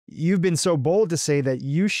you've been so bold to say that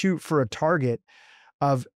you shoot for a target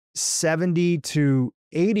of 70 to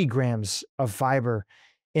 80 grams of fiber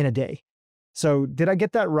in a day. So did I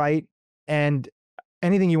get that right? And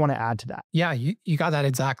anything you want to add to that? Yeah, you got that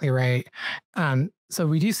exactly right. So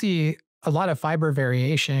we do see a lot of fiber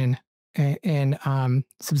variation in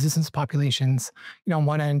subsistence populations. On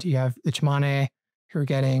one end, you have the Chimane who are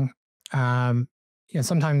getting,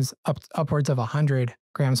 sometimes upwards of 100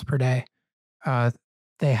 grams per day.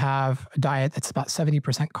 They have a diet that's about 70%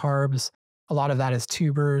 carbs. A lot of that is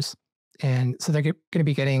tubers. And so they're going to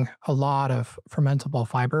be getting a lot of fermentable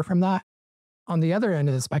fiber from that. On the other end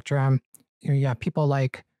of the spectrum, you have people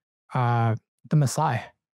like the Maasai,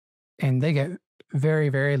 and they get very,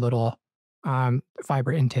 very little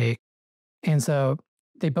fiber intake. And so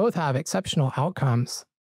they both have exceptional outcomes.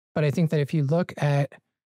 But I think that if you look at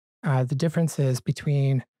the differences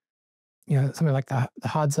between, something like the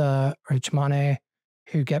Hadza or the Chimane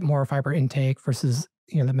who get more fiber intake versus,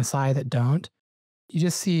 the Maasai that don't, you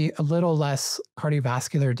just see a little less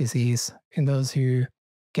cardiovascular disease in those who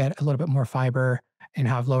get a little bit more fiber and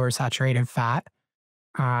have lower saturated fat,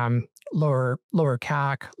 lower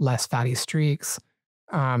CAC, less fatty streaks.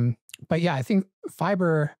 But yeah, I think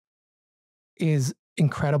fiber is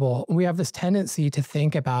incredible. We have this tendency to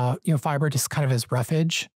think about, fiber just kind of as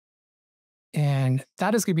roughage. And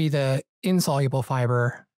that is going to be the insoluble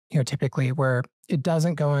fiber, typically where it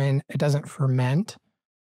doesn't go in, it doesn't ferment.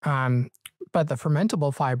 But the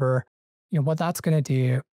fermentable fiber, what that's going to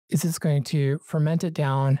do is it's going to ferment it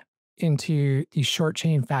down into these short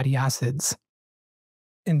chain fatty acids.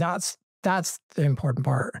 And that's the important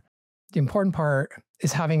part. The important part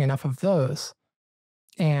is having enough of those.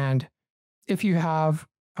 And if you have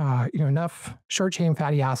enough short chain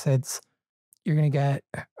fatty acids, you're going to get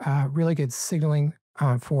really good signaling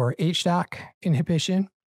for HDAC inhibition.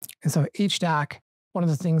 And so HDAC, one of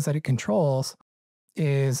the things that it controls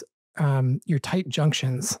is your tight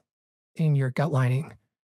junctions in your gut lining.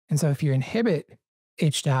 And so if you inhibit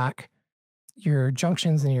HDAC, your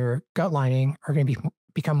junctions in your gut lining are going to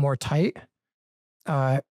become more tight.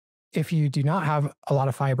 If you do not have a lot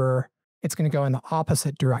of fiber, it's going to go in the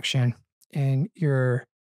opposite direction and your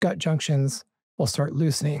gut junctions will start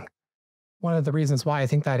loosening. One of the reasons why I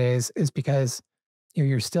think that is because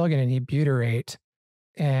you're still going to need butyrate.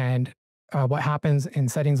 And what happens in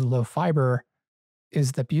settings of low fiber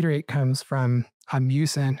is the butyrate comes from a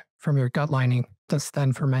mucin from your gut lining that's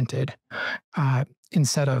then fermented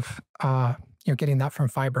instead of getting that from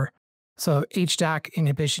fiber. So HDAC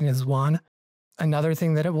inhibition is one. Another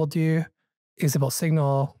thing that it will do is it will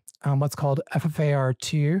signal what's called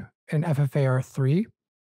FFAR2 and FFAR3.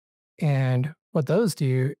 And what those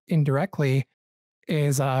do indirectly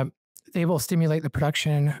is they will stimulate the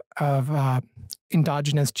production of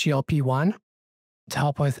endogenous GLP-1 to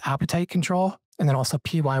help with appetite control, and then also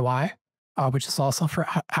PYY, which is also for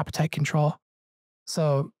appetite control.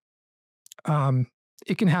 So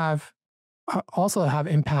it can also have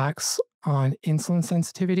impacts on insulin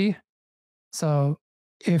sensitivity. So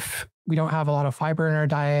if we don't have a lot of fiber in our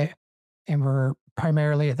diet and we're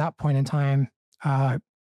primarily at that point in time,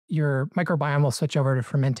 your microbiome will switch over to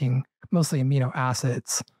fermenting mostly amino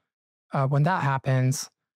acids. When that happens,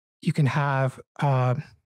 you can have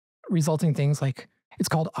resulting things like it's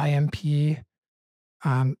called IMP.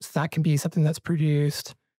 So that can be something that's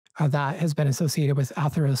produced that has been associated with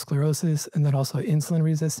atherosclerosis and then also insulin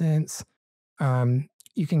resistance.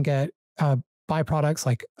 You can get byproducts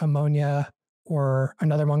like ammonia or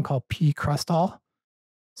another one called P-crustol.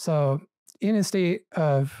 So in a state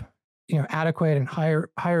of adequate and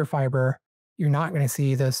higher fiber, you're not going to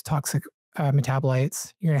see those toxic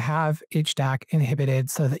metabolites. You're going to have HDAC inhibited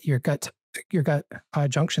so that your gut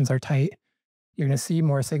junctions are tight. You're going to see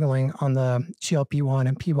more signaling on the GLP-1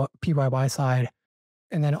 and PYY side.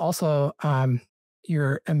 And then also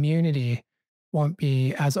your immunity won't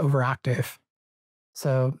be as overactive.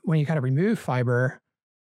 So when you kind of remove fiber,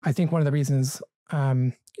 I think one of the reasons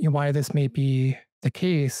why this may be the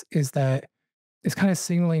case is that it's kind of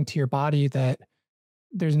signaling to your body that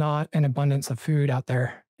there's not an abundance of food out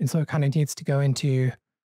there. And so it kind of needs to go into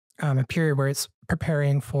a period where it's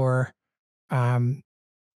preparing for,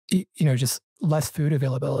 just less food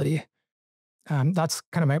availability. That's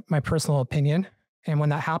kind of my personal opinion. And when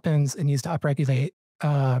that happens, it needs to upregulate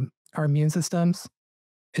our immune systems.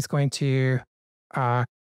 It's going to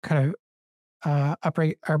upregulate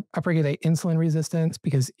insulin resistance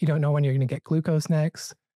because you don't know when you're going to get glucose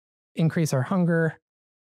next, increase our hunger.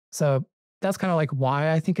 So that's kind of like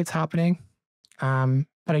why I think it's happening.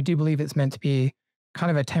 But I do believe it's meant to be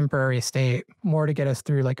kind of a temporary state, more to get us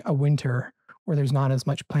through like a winter where there's not as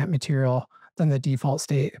much plant material than the default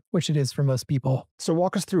state, which it is for most people. So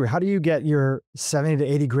walk us through, how do you get your 70 to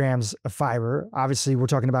 80 grams of fiber? Obviously, we're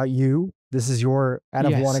talking about you. This is your N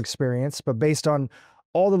of one Yes. experience, but based on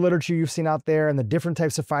all the literature you've seen out there and the different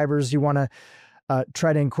types of fibers you want to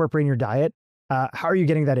try to incorporate in your diet, how are you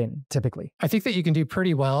getting that in typically? I think that you can do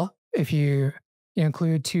pretty well if you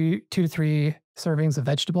include two to three servings of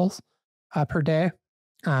vegetables per day.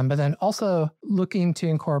 But then also looking to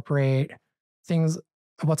incorporate things,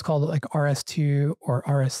 what's called like RS2 or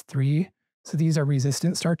RS3. So these are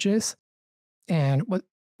resistant starches. And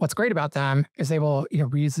what's great about them is they will,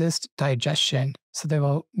 resist digestion. So they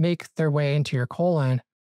will make their way into your colon,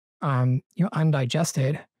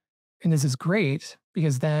 undigested. And this is great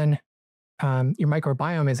because then your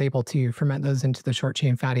microbiome is able to ferment those into the short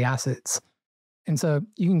chain fatty acids. And so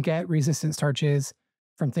you can get resistant starches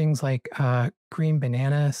from things like green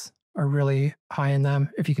bananas are really high in them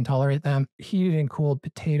if you can tolerate them. Heated and cooled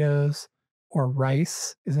potatoes or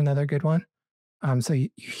rice is another good one. So you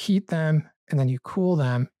heat them and then you cool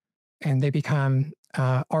them and they become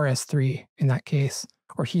RS3 in that case.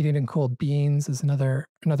 Or heated and cooled beans is another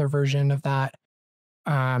version of that.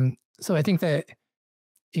 So I think that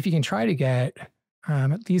if you can try to get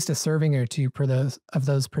at least a serving or two of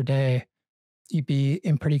those per day, you'd be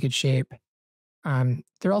in pretty good shape.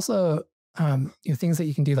 There are also things that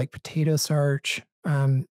you can do like potato starch,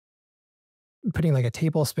 putting like a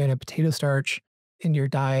tablespoon of potato starch in your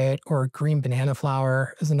diet, or green banana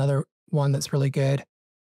flour is another one that's really good.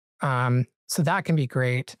 So that can be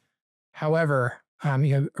great. However,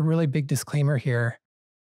 you have a really big disclaimer here,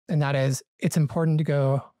 and that is it's important to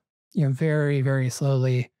go, very, very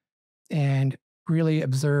slowly and really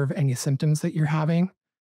observe any symptoms that you're having.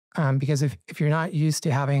 Because if you're not used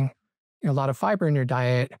to having a lot of fiber in your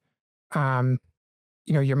diet,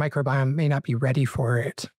 your microbiome may not be ready for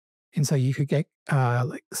it. And so you could get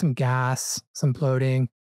like some gas, some bloating.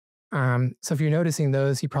 So if you're noticing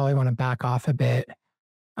those, you probably want to back off a bit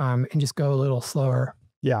and just go a little slower.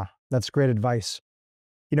 Yeah, that's great advice.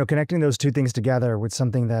 Connecting those two things together with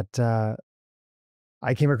something that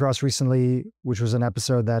I came across recently, which was an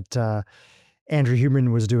episode that Andrew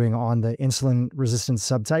Huberman was doing on the insulin resistant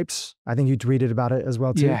subtypes. I think you tweeted about it as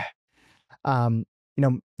well too. Yeah.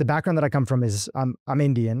 The background that I come from is I'm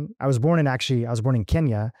Indian. I was born in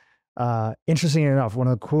Kenya. Interestingly enough, one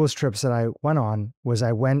of the coolest trips that I went on was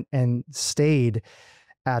I went and stayed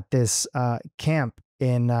at this camp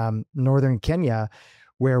in northern Kenya,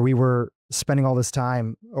 where we were spending all this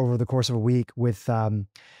time over the course of a week with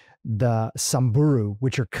the Samburu,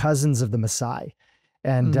 which are cousins of the Maasai,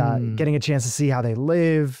 and getting a chance to see how they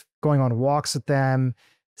live, going on walks with them,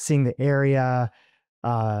 seeing the area,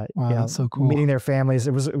 Wow, that's so cool. meeting their families.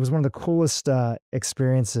 It was one of the coolest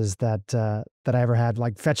experiences that I ever had,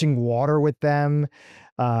 like fetching water with them.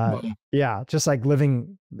 Wow. Yeah, just like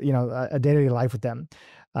living, a day-to-day life with them.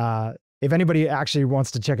 If anybody actually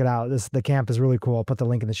wants to check it out, the camp is really cool. I'll put the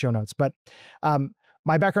link in the show notes. But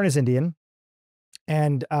my background is Indian,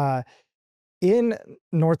 and in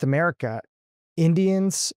North America, the Indian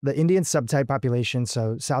subtype population,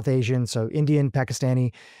 so South Asian, so Indian,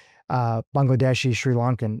 Pakistani, Bangladeshi, Sri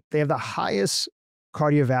Lankan, they have the highest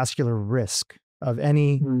cardiovascular risk of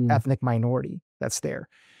any ethnic minority that's there.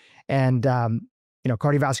 And,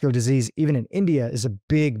 cardiovascular disease, even in India, is a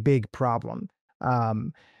big, big problem.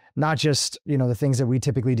 Not just, the things that we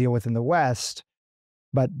typically deal with in the West,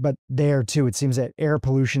 but there too, it seems that air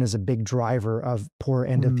pollution is a big driver of poor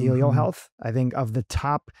endothelial health. I think of the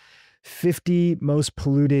top 50 most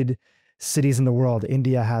polluted cities in the world,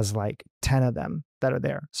 India has like 10 of them that are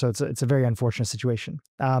there. So it's a very unfortunate situation.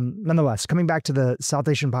 Nonetheless, coming back to the South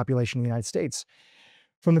Asian population in the United States,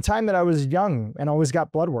 from the time that I was young and always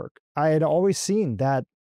got blood work, I had always seen that,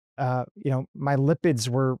 my lipids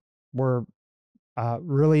were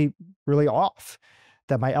really, really off,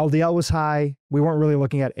 that my LDL was high. We weren't really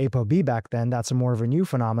looking at ApoB back then. That's a more of a new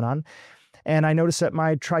phenomenon. And I noticed that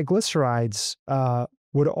my triglycerides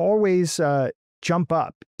would always jump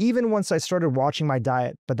up, even once I started watching my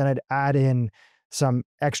diet, but then I'd add in some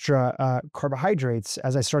extra carbohydrates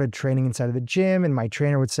as I started training inside of the gym. And my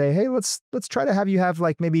trainer would say, hey, let's try to have you have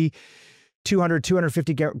like maybe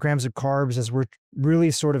 250 grams of carbs, as we're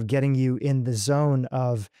really sort of getting you in the zone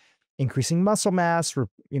of increasing muscle mass,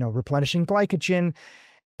 replenishing glycogen.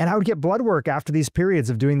 And I would get blood work after these periods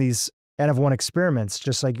of doing these N of one experiments,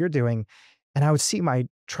 just like you're doing. And I would see my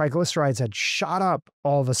triglycerides had shot up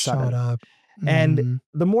all of a sudden. Shut up. And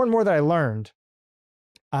the more and more that I learned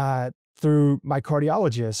through my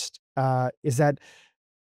cardiologist is that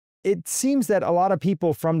it seems that a lot of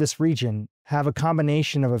people from this region have a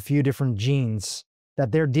combination of a few different genes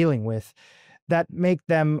that they're dealing with that make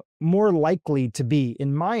them more likely to be.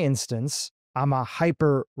 In my instance, I'm a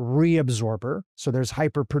hyper reabsorber. So there's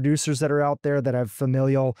hyper producers that are out there that have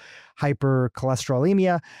familial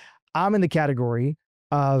hypercholesterolemia. I'm in the category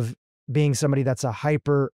of being somebody that's a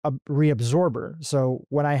hyper reabsorber. So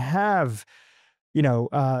when I have,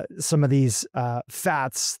 some of these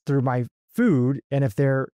fats through my food, and if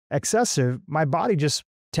they're excessive, my body just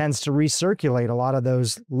tends to recirculate a lot of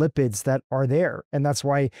those lipids that are there. And that's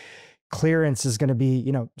why clearance is going to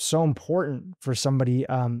be, so important for somebody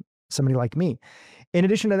like me. In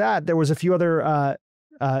addition to that, there was a few other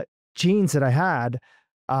genes that I had.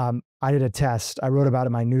 I did a test. I wrote about it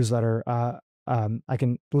in my newsletter. I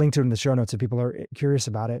can link to it in the show notes if people are curious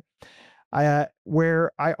about it.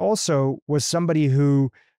 Where I also was somebody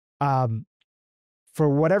who, for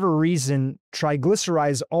whatever reason,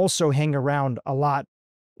 triglycerides also hang around a lot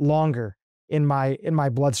longer in my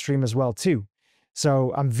bloodstream as well too.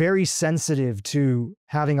 So I'm very sensitive to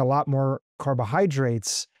having a lot more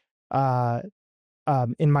carbohydrates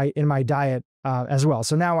in my diet as well.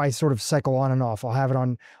 So now I sort of cycle on and off. I'll have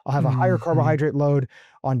a higher Mhm. carbohydrate load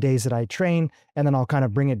on days that I train, and then I'll kind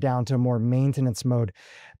of bring it down to a more maintenance mode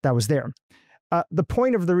that was there. The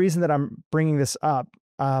point of the reason that I'm bringing this up,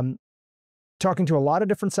 talking to a lot of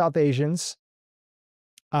different South Asians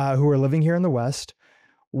who are living here in the West,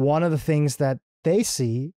 one of the things that they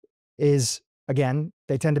see is, again,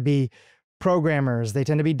 they tend to be programmers, they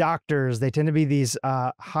tend to be doctors, they tend to be these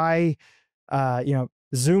high,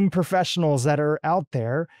 Zoom professionals that are out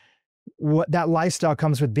there. What that lifestyle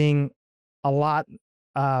comes with being a lot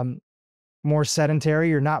um, more sedentary.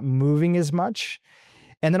 You're not moving as much.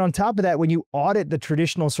 And then on top of that, when you audit the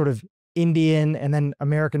traditional sort of Indian and then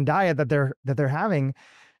American diet that they're having,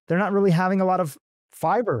 they're not really having a lot of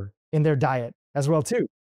fiber in their diet as well too.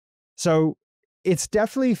 So it's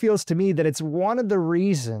definitely feels to me that it's one of the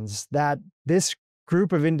reasons that this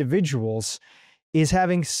group of individuals is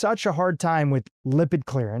having such a hard time with lipid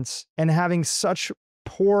clearance and having such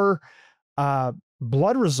poor uh,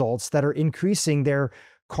 blood results that are increasing their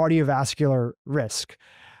cardiovascular risk.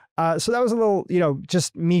 So that was a little,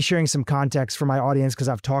 just me sharing some context for my audience because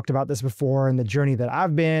I've talked about this before and the journey that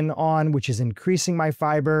I've been on, which is increasing my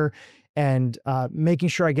fiber and making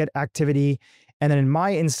sure I get activity. And then in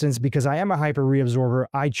my instance, because I am a hyper reabsorber,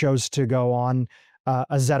 I chose to go on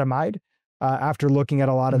ezetimibe after looking at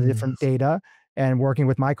a lot of the Mm. different data and working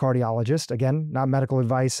with my cardiologist. Again, not medical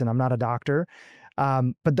advice, and I'm not a doctor.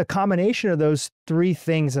 But the combination of those three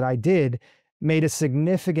things that I did made a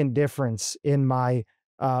significant difference in my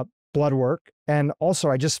uh, blood work. And also,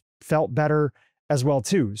 I just felt better as well,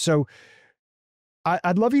 too. So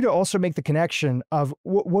I'd love you to also make the connection of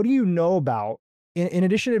what do you know about, in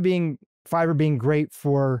addition to being fiber being great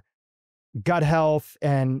for gut health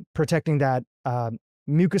and protecting that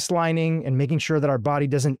mucus lining and making sure that our body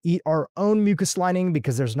doesn't eat our own mucus lining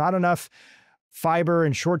because there's not enough fiber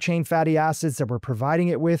and short chain fatty acids that we're providing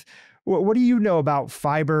it with. What do you know about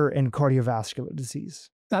fiber and cardiovascular disease?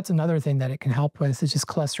 That's another thing that it can help with is just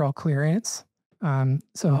cholesterol clearance.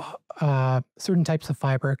 Certain types of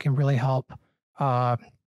fiber can really help uh,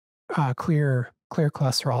 clear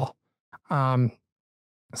cholesterol. Um,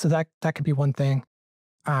 so that could be one thing.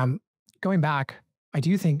 Um, Going back, I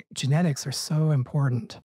do think genetics are so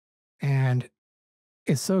important, and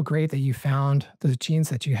it's so great that you found those genes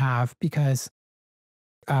that you have because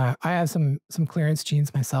I have some clearance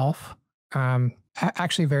genes myself,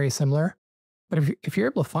 actually very similar. But if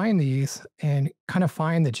you're able to find these and kind of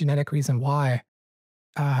find the genetic reason why,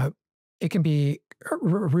 uh, it can be a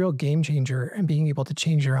real game changer in being able to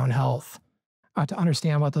change your own health, to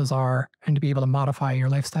understand what those are, and to be able to modify your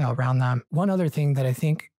lifestyle around them. One other thing that I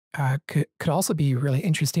think could also be really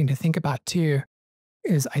interesting to think about too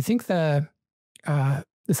is I think the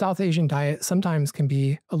South Asian diet sometimes can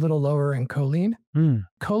be a little lower in choline. Hmm.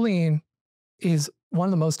 Choline is one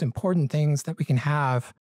of the most important things that we can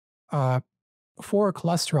have uh, for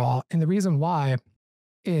cholesterol. And the reason why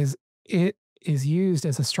is it is used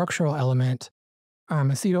as a structural element,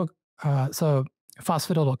 so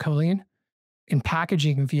phosphatidylcholine in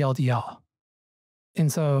packaging VLDL.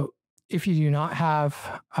 And so if you do not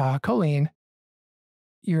have choline,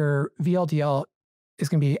 your VLDL is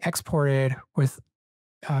going to be exported with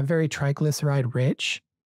very triglyceride rich.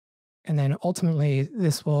 And then ultimately,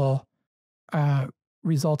 this will uh,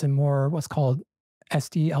 result in more what's called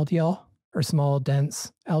SD-LDL or small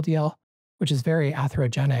dense LDL, which is very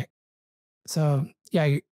atherogenic. So yeah,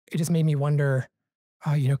 it just made me wonder,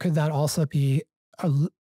 could that also be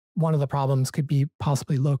one of the problems? Could be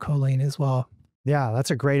possibly low choline as well. Yeah, that's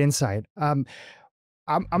a great insight.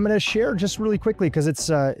 I'm going to share just really quickly because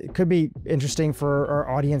it could be interesting for our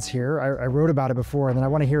audience here. I wrote about it before, and then I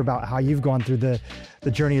want to hear about how you've gone through the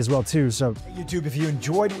journey as well too. So YouTube, if you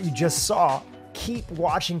enjoyed what you just saw, keep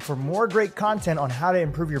watching for more great content on how to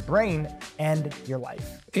improve your brain and your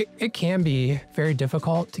life. It can be very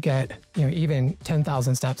difficult to get, even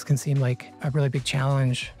 10,000 steps can seem like a really big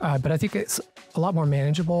challenge, but I think it's a lot more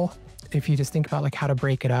manageable if you just think about like how to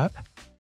break it up.